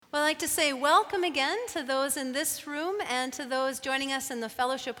Well, I'd like to say welcome again to those in this room and to those joining us in the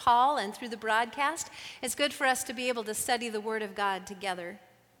fellowship hall and through the broadcast. It's good for us to be able to study the Word of God together.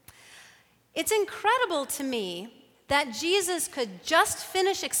 It's incredible to me that Jesus could just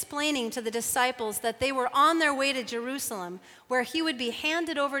finish explaining to the disciples that they were on their way to Jerusalem, where he would be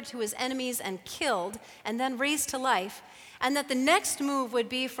handed over to his enemies and killed, and then raised to life, and that the next move would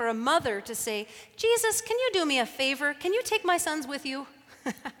be for a mother to say, "Jesus, can you do me a favor? Can you take my sons with you?"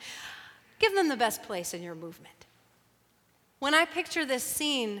 Give them the best place in your movement. When I picture this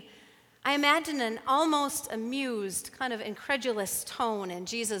scene, I imagine an almost amused, kind of incredulous tone in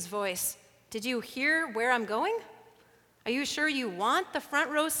Jesus' voice. "Did you hear where I'm going? Are you sure you want the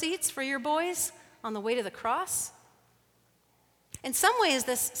front row seats for your boys on the way to the cross?" In some ways,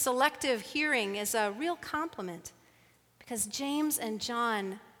 this selective hearing is a real compliment because James and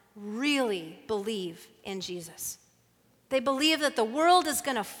John really believe in Jesus. They believe that the world is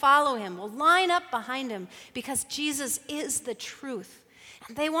going to follow him, will line up behind him because Jesus is the truth,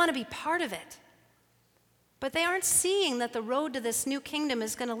 and they want to be part of it. But they aren't seeing that the road to this new kingdom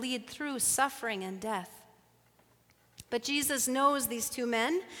is going to lead through suffering and death. But Jesus knows these two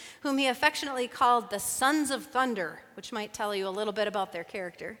men, whom he affectionately called the Sons of Thunder, which might tell you a little bit about their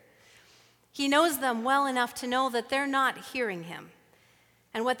character. He knows them well enough to know that they're not hearing him,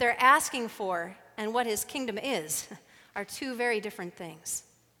 and what they're asking for and what his kingdom is are two very different things.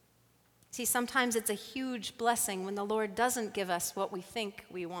 See, sometimes it's a huge blessing when the Lord doesn't give us what we think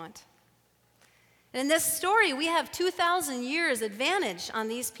we want. And in this story, we have 2,000 years advantage on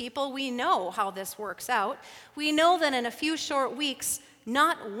these people. We know how this works out. We know that in a few short weeks,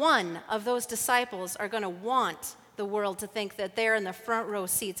 not one of those disciples are going to want the world to think that they're in the front row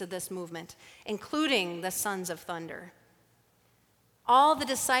seats of this movement, including the Sons of Thunder. All the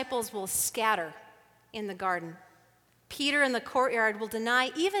disciples will scatter in the garden. Peter in the courtyard will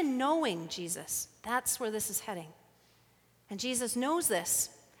deny even knowing Jesus. That's where this is heading. And Jesus knows this,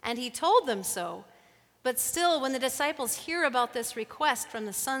 and he told them so. But still, when the disciples hear about this request from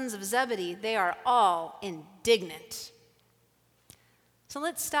the sons of Zebedee, they are all indignant. So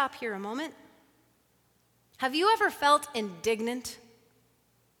let's stop here a moment. Have you ever felt indignant,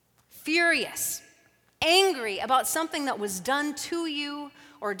 furious, angry about something that was done to you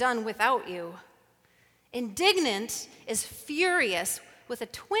or done without you? Indignant is furious with a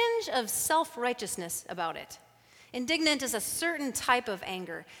twinge of self-righteousness about it. Indignant is a certain type of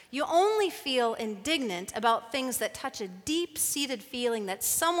anger. You only feel indignant about things that touch a deep-seated feeling that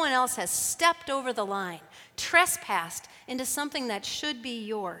someone else has stepped over the line, trespassed into something that should be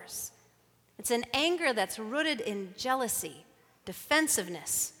yours. It's an anger that's rooted in jealousy,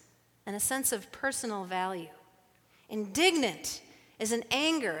 defensiveness, and a sense of personal value. Indignant is an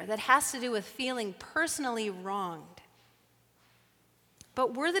anger that has to do with feeling personally wronged.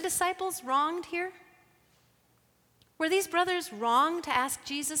 But were the disciples wronged here? Were these brothers wrong to ask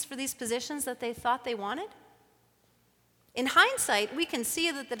Jesus for these positions that they thought they wanted? In hindsight, we can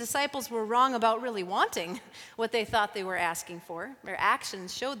see that the disciples were wrong about really wanting what they thought they were asking for. Their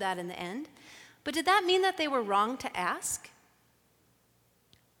actions showed that in the end. But did that mean that they were wrong to ask?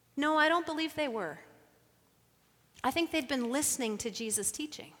 No, I don't believe they were. I think they'd been listening to Jesus'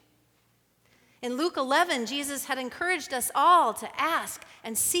 teaching. In Luke 11, Jesus had encouraged us all to ask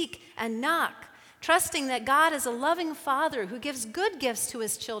and seek and knock, trusting that God is a loving Father who gives good gifts to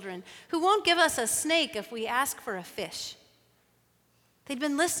his children, who won't give us a snake if we ask for a fish. They'd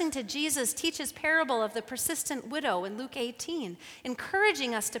been listening to Jesus teach his parable of the persistent widow in Luke 18,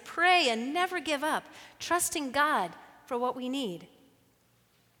 encouraging us to pray and never give up, trusting God for what we need.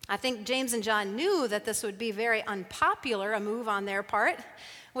 I think James and John knew that this would be very unpopular, a move on their part,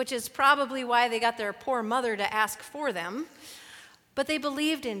 which is probably why they got their poor mother to ask for them. But they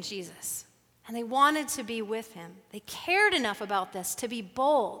believed in Jesus, and they wanted to be with him. They cared enough about this to be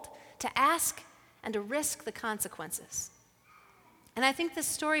bold, to ask, and to risk the consequences. And I think this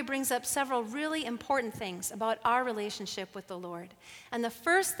story brings up several really important things about our relationship with the Lord. And the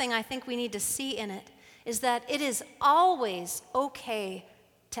first thing I think we need to see in it is that it is always okay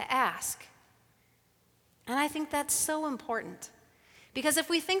to ask. And I think that's so important. Because if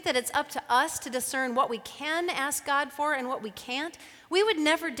we think that it's up to us to discern what we can ask God for and what we can't, we would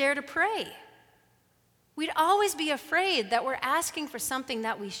never dare to pray. We'd always be afraid that we're asking for something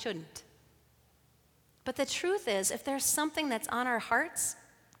that we shouldn't. But the truth is, if there's something that's on our hearts,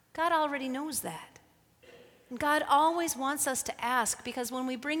 God already knows that. And God always wants us to ask, because when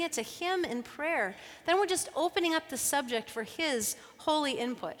we bring it to him in prayer, then we're just opening up the subject for his holy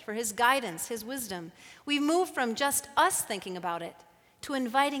input, for his guidance, his wisdom. We move from just us thinking about it to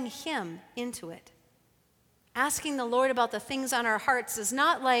inviting him into it. Asking the Lord about the things on our hearts is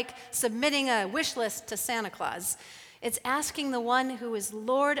not like submitting a wish list to Santa Claus. It's asking the one who is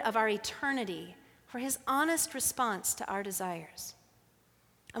Lord of our eternity for his honest response to our desires.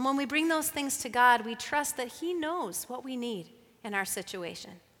 And when we bring those things to God, we trust that he knows what we need in our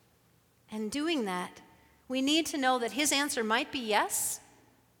situation. And doing that, we need to know that his answer might be yes,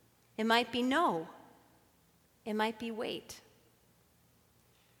 it might be no, it might be wait.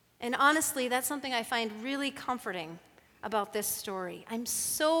 And honestly, that's something I find really comforting about this story. I'm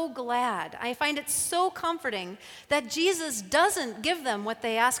so glad. I find it so comforting that Jesus doesn't give them what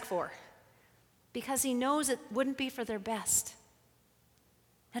they ask for because he knows it wouldn't be for their best.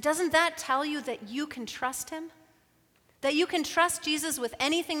 Now, doesn't that tell you that you can trust him? That you can trust Jesus with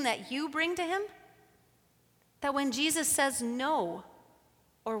anything that you bring to him? That when Jesus says no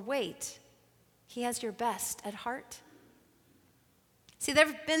or wait, he has your best at heart? See, there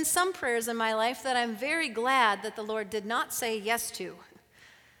have been some prayers in my life that I'm very glad that the Lord did not say yes to.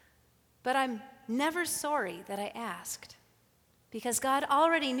 But I'm never sorry that I asked, because God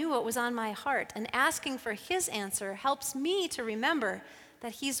already knew what was on my heart, and asking for his answer helps me to remember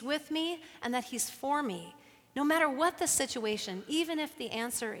that he's with me and that he's for me, no matter what the situation, even if the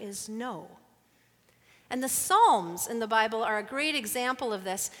answer is no. And the Psalms in the Bible are a great example of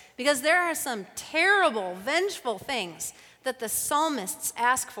this, because there are some terrible, vengeful things that the psalmists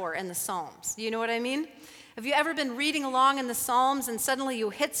ask for in the Psalms. You know what I mean? Have you ever been reading along in the Psalms and suddenly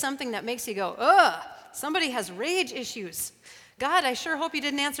you hit something that makes you go, ugh, somebody has rage issues. God, I sure hope you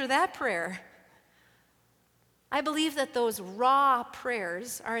didn't answer that prayer. I believe that those raw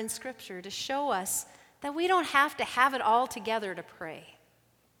prayers are in Scripture to show us that we don't have to have it all together to pray.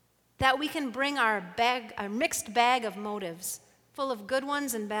 That we can bring our mixed bag of motives, full of good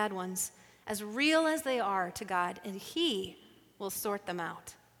ones and bad ones, as real as they are to God, and he will sort them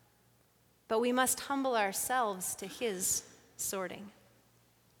out. But we must humble ourselves to his sorting.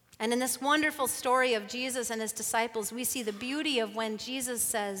 And in this wonderful story of Jesus and his disciples, we see the beauty of when Jesus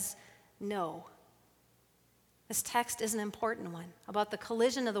says no. This text is an important one about the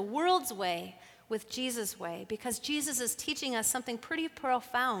collision of the world's way with Jesus' way, because Jesus is teaching us something pretty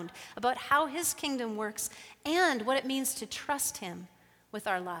profound about how his kingdom works and what it means to trust him with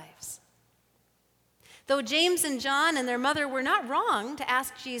our lives. Though James and John and their mother were not wrong to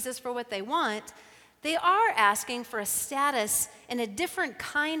ask Jesus for what they want, they are asking for a status in a different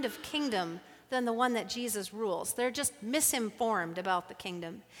kind of kingdom than the one that Jesus rules. They're just misinformed about the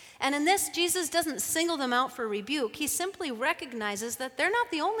kingdom. And in this, Jesus doesn't single them out for rebuke. He simply recognizes that they're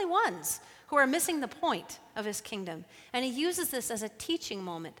not the only ones who are missing the point of his kingdom. And he uses this as a teaching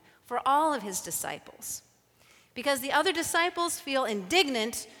moment for all of his disciples. Because the other disciples feel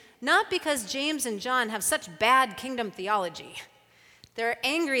indignant, not because James and John have such bad kingdom theology. They're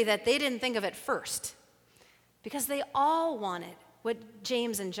angry that they didn't think of it first, because they all wanted what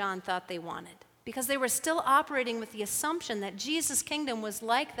James and John thought they wanted, because they were still operating with the assumption that Jesus' kingdom was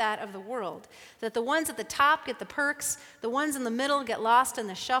like that of the world, that the ones at the top get the perks, the ones in the middle get lost in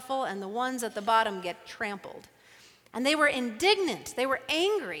the shuffle, and the ones at the bottom get trampled. And they were indignant, they were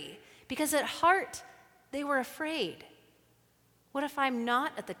angry, because at heart they were afraid. What if I'm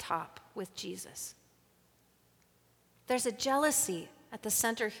not at the top with Jesus? There's a jealousy at the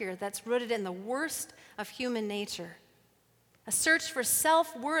center here that's rooted in the worst of human nature. A search for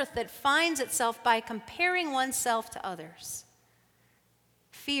self-worth that finds itself by comparing oneself to others.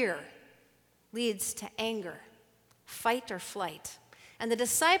 Fear leads to anger, fight or flight. And the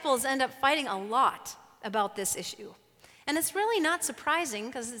disciples end up fighting a lot about this issue. And it's really not surprising,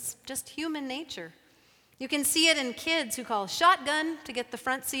 because it's just human nature. You can see it in kids who call shotgun to get the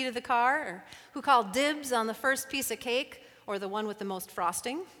front seat of the car, or who call dibs on the first piece of cake, or the one with the most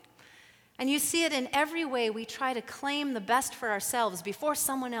frosting. And you see it in every way we try to claim the best for ourselves before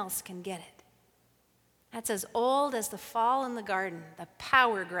someone else can get it. That's as old as the fall in the garden, the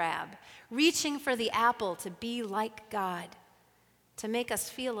power grab, reaching for the apple to be like God, to make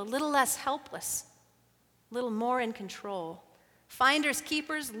us feel a little less helpless, a little more in control. Finders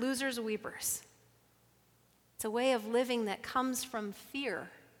keepers, losers weepers. It's a way of living that comes from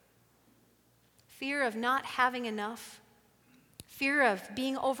fear. Fear of not having enough. Fear of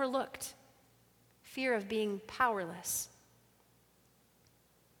being overlooked. Fear of being powerless.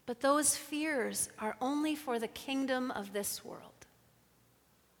 But those fears are only for the kingdom of this world.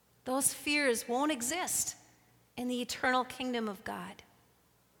 Those fears won't exist in the eternal kingdom of God.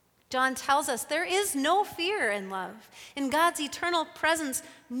 John tells us there is no fear in love. In God's eternal presence,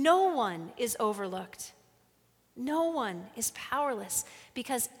 no one is overlooked. No one is powerless,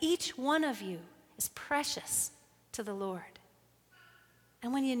 because each one of you is precious to the Lord.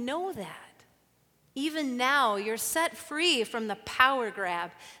 And when you know that, Even now, you're set free from the power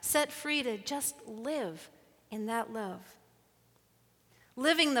grab, set free to just live in that love.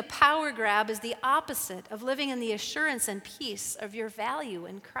 Living the power grab is the opposite of living in the assurance and peace of your value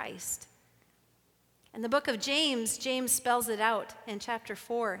in Christ. In the book of James, James spells it out in chapter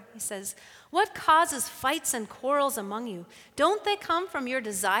 4. He says, "What causes fights and quarrels among you? Don't they come from your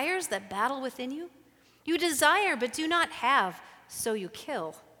desires that battle within you? You desire but do not have, so you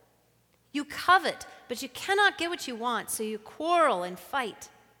kill. You covet, but you cannot get what you want, so you quarrel and fight.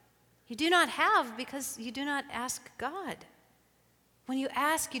 You do not have because you do not ask God. When you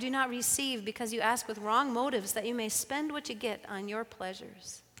ask, you do not receive because you ask with wrong motives, that you may spend what you get on your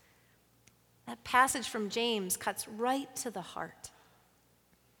pleasures." That passage from James cuts right to the heart.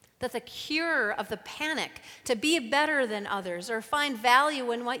 That the cure of the panic to be better than others or find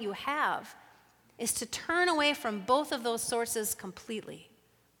value in what you have is to turn away from both of those sources completely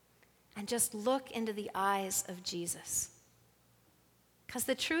and just look into the eyes of Jesus. Because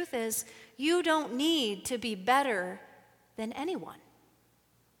the truth is, you don't need to be better than anyone.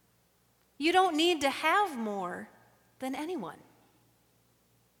 You don't need to have more than anyone.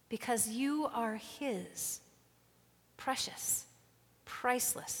 Because you are His, precious,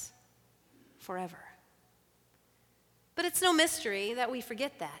 priceless, forever. But it's no mystery that we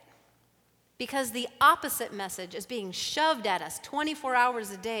forget that, because the opposite message is being shoved at us 24 hours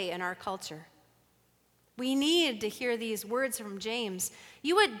a day in our culture. We need to hear these words from James.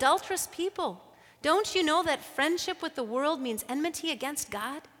 "You adulterous people, don't you know that friendship with the world means enmity against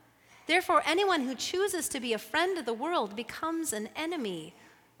God? Therefore, anyone who chooses to be a friend of the world becomes an enemy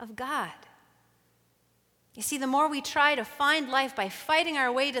of God." You see, the more we try to find life by fighting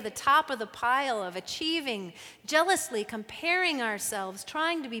our way to the top of the pile of achieving, jealously comparing ourselves,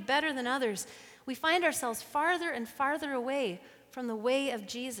 trying to be better than others, we find ourselves farther and farther away from the way of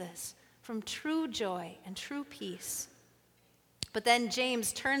Jesus, from true joy and true peace. But then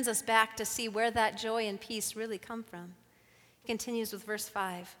James turns us back to see where that joy and peace really come from. He continues with verse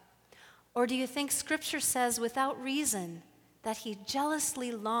 5. "Or do you think Scripture says without reason that He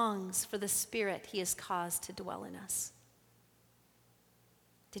jealously longs for the Spirit He has caused to dwell in us?"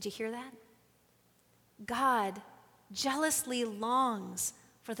 Did you hear that? God jealously longs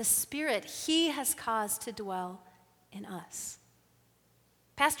for the Spirit He has caused to dwell in us.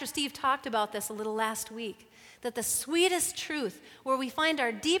 Pastor Steve talked about this a little last week, that the sweetest truth where we find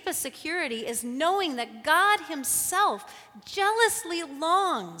our deepest security is knowing that God Himself jealously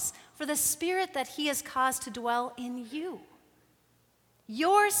longs for the Spirit that He has caused to dwell in you.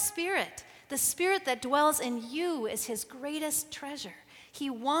 Your spirit, the Spirit that dwells in you, is His greatest treasure. He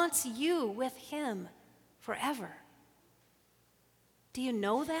wants you with Him forever. Do you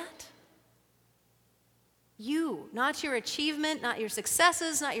know that? You, not your achievement, not your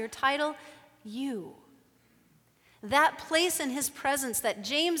successes, not your title, you. That place in His presence that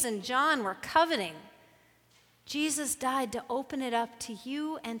James and John were coveting, Jesus died to open it up to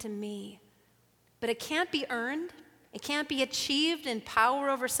you and to me. But it can't be earned. It can't be achieved in power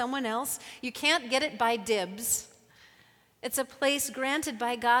over someone else. You can't get it by dibs. It's a place granted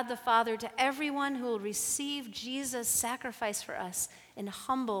by God the Father to everyone who will receive Jesus' sacrifice for us in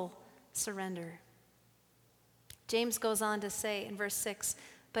humble surrender. James goes on to say in verse 6,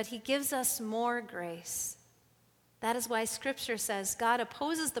 "But He gives us more grace. That is why Scripture says, God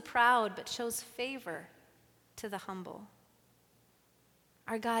opposes the proud but shows favor to the humble."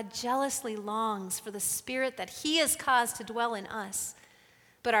 Our God jealously longs for the Spirit that He has caused to dwell in us.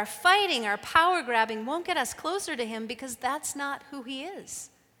 But our fighting, our power grabbing won't get us closer to Him, because that's not who He is.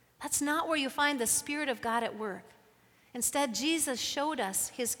 That's not where you find the Spirit of God at work. Instead, Jesus showed us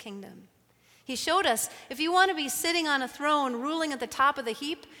His kingdom. He showed us if you want to be sitting on a throne ruling at the top of the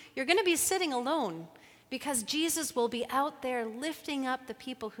heap, you're going to be sitting alone, because Jesus will be out there lifting up the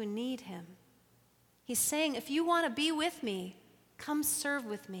people who need Him. He's saying, if you want to be with me, come serve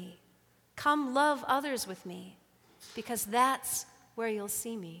with me. Come love others with me, because that's where you'll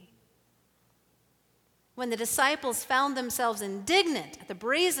see me. When the disciples found themselves indignant at the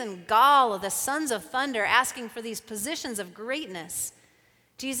brazen gall of the sons of thunder asking for these positions of greatness,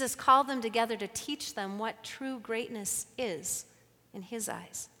 Jesus called them together to teach them what true greatness is in His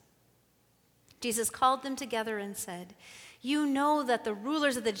eyes. Jesus called them together and said, "You know that the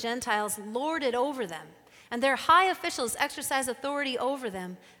rulers of the Gentiles lord it over them, and their high officials exercise authority over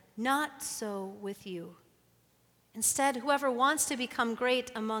them. Not so with you. Instead, whoever wants to become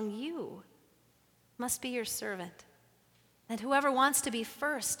great among you must be your servant, and whoever wants to be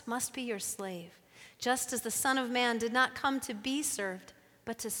first must be your slave, just as the Son of Man did not come to be served,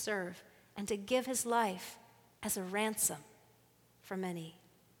 but to serve, and to give His life as a ransom for many."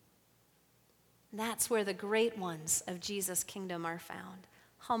 And that's where the great ones of Jesus' kingdom are found,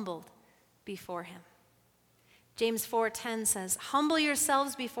 humbled before him. James 4:10 says, "Humble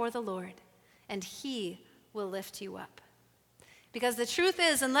yourselves before the Lord, and he will lift you up." Because the truth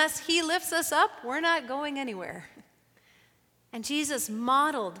is, unless he lifts us up, we're not going anywhere. And Jesus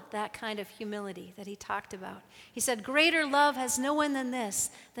modeled that kind of humility that he talked about. He said, "Greater love has no one than this,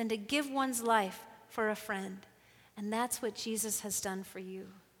 than to give one's life for a friend." And that's what Jesus has done for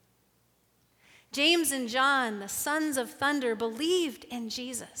you. James and John, the sons of thunder, believed in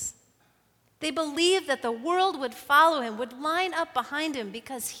Jesus. They believed that the world would follow him, would line up behind him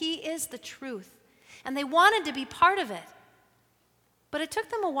because he is the truth. And they wanted to be part of it. But it took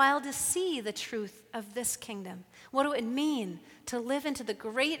them a while to see the truth of this kingdom. What it would mean to live into the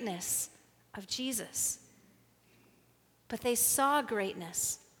greatness of Jesus. But they saw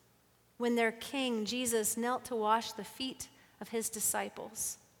greatness when their king, Jesus, knelt to wash the feet of his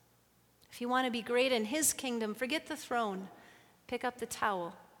disciples. If you want to be great in his kingdom, forget the throne, pick up the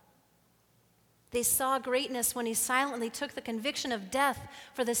towel. They saw greatness when he silently took the conviction of death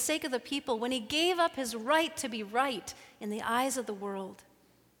for the sake of the people, when he gave up his right to be right in the eyes of the world.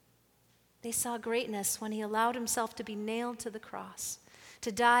 They saw greatness when he allowed himself to be nailed to the cross,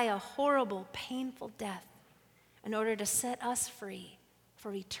 to die a horrible, painful death in order to set us free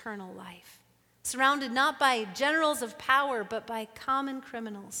for eternal life, surrounded not by generals of power, but by common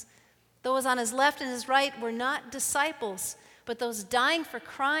criminals. Those on his left and his right were not disciples, but those dying for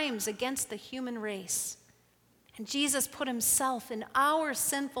crimes against the human race. And Jesus put himself in our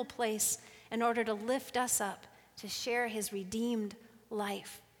sinful place in order to lift us up, to share his redeemed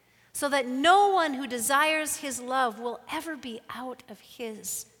life, so that no one who desires his love will ever be out of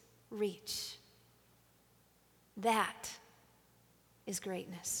his reach. That is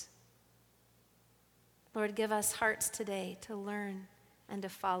greatness. Lord, give us hearts today to learn and to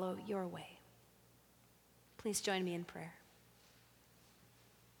follow your way. Please join me in prayer.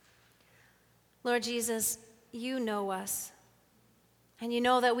 Lord Jesus, you know us, and you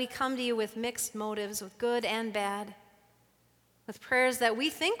know that we come to you with mixed motives, with good and bad, with prayers that we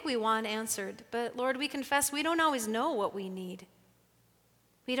think we want answered. But Lord, we confess we don't always know what we need.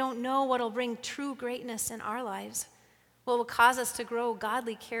 We don't know what will bring true greatness in our lives, what will cause us to grow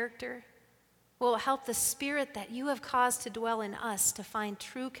godly character, what will help the spirit that you have caused to dwell in us to find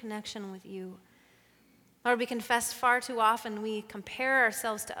true connection with you. Lord, we confess far too often we compare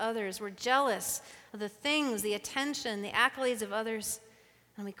ourselves to others. We're jealous of the things, the attention, the accolades of others,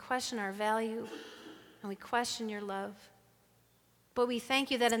 and we question our value, and we question your love. But we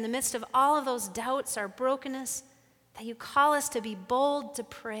thank you that in the midst of all of those doubts, our brokenness, that you call us to be bold to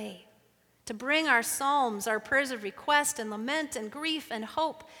pray, to bring our psalms, our prayers of request and lament and grief and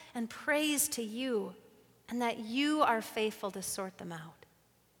hope and praise to you, and that you are faithful to sort them out.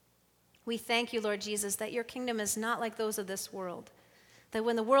 We thank you, Lord Jesus, that your kingdom is not like those of this world, that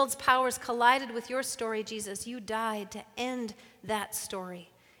when the world's powers collided with your story, Jesus, you died to end that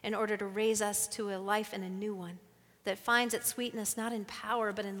story in order to raise us to a life in a new one that finds its sweetness not in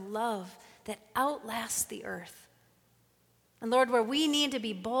power but in love that outlasts the earth. And Lord, where we need to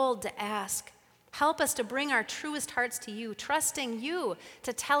be bold to ask, help us to bring our truest hearts to you, trusting you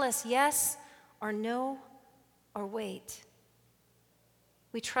to tell us yes or no or wait.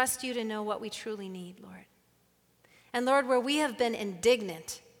 We trust you to know what we truly need, Lord. And Lord, where we have been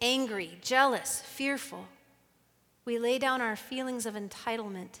indignant, angry, jealous, fearful, we lay down our feelings of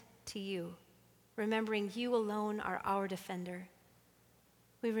entitlement to you, remembering you alone are our defender.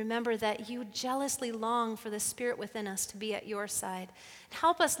 We remember that you jealously long for the spirit within us to be at your side.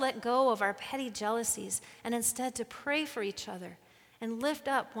 Help us let go of our petty jealousies and instead to pray for each other and lift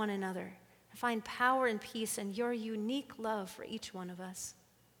up one another and find power and peace in your unique love for each one of us.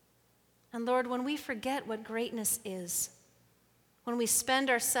 And Lord, when we forget what greatness is, when we spend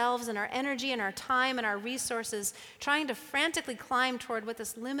ourselves and our energy and our time and our resources trying to frantically climb toward what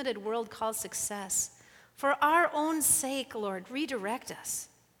this limited world calls success, for our own sake, Lord, redirect us.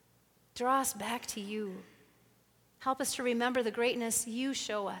 Draw us back to you. Help us to remember the greatness you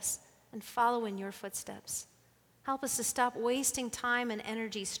show us and follow in your footsteps. Help us to stop wasting time and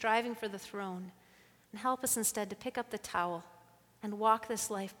energy striving for the throne, and help us instead to pick up the towel and walk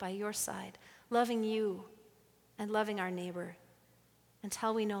this life by your side, loving you and loving our neighbor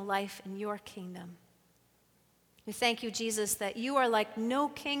until we know life in your kingdom. We thank you, Jesus, that you are like no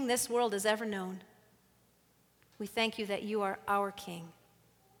king this world has ever known. We thank you that you are our King.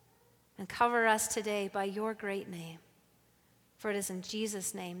 And cover us today by your great name. For it is in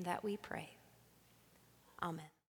Jesus' name that we pray. Amen.